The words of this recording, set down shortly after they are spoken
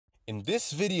In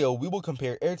this video, we will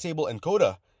compare Airtable and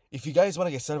Coda. If you guys want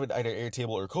to get started with either Airtable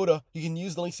or Coda, you can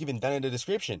use the links given down in the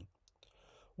description.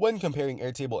 When comparing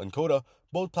Airtable and Coda,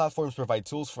 both platforms provide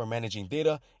tools for managing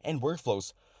data and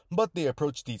workflows, but they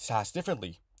approach these tasks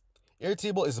differently.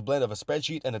 Airtable is a blend of a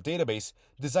spreadsheet and a database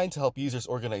designed to help users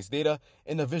organize data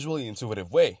in a visually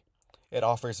intuitive way. It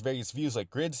offers various views like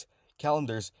grids,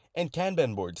 calendars, and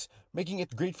Kanban boards, making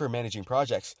it great for managing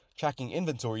projects, tracking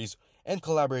inventories, and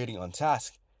collaborating on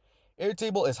tasks.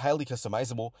 Airtable is highly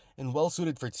customizable and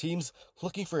well-suited for teams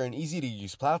looking for an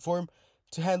easy-to-use platform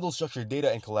to handle structured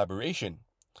data and collaboration.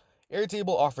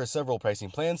 Airtable offers several pricing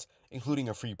plans, including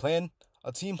a free plan,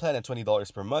 a team plan at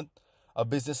 $20 per month, a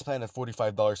business plan at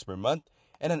 $45 per month,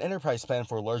 and an enterprise plan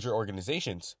for larger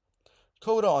organizations.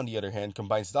 Coda, on the other hand,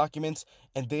 combines documents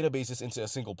and databases into a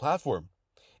single platform.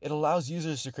 It allows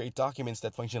users to create documents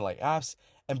that function like apps,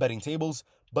 embedding tables,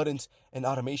 buttons, and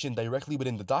automation directly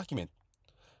within the document.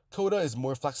 Coda is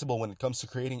more flexible when it comes to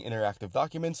creating interactive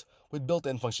documents with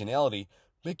built-in functionality,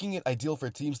 making it ideal for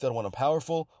teams that want a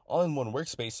powerful, all-in-one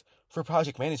workspace for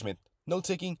project management,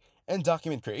 note-taking, and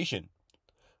document creation.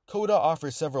 Coda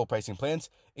offers several pricing plans,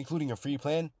 including a free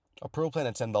plan, a pro plan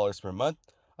at $10 per month,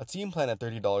 a team plan at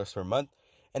 $30 per month,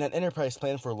 and an enterprise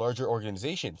plan for larger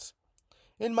organizations.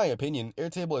 In my opinion,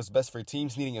 Airtable is best for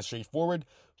teams needing a straightforward,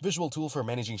 visual tool for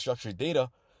managing structured data,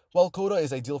 while Coda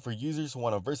is ideal for users who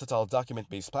want a versatile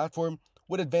document-based platform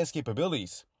with advanced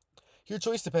capabilities. Your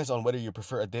choice depends on whether you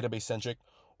prefer a database-centric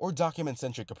or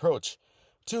document-centric approach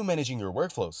to managing your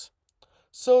workflows.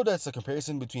 So that's the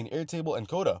comparison between Airtable and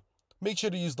Coda. Make sure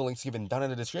to use the links given down in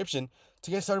the description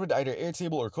to get started with either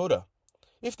Airtable or Coda.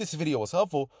 If this video was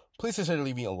helpful, please consider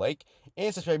leaving a like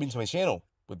and subscribing to my channel.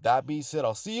 With that being said,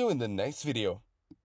 I'll see you in the next video.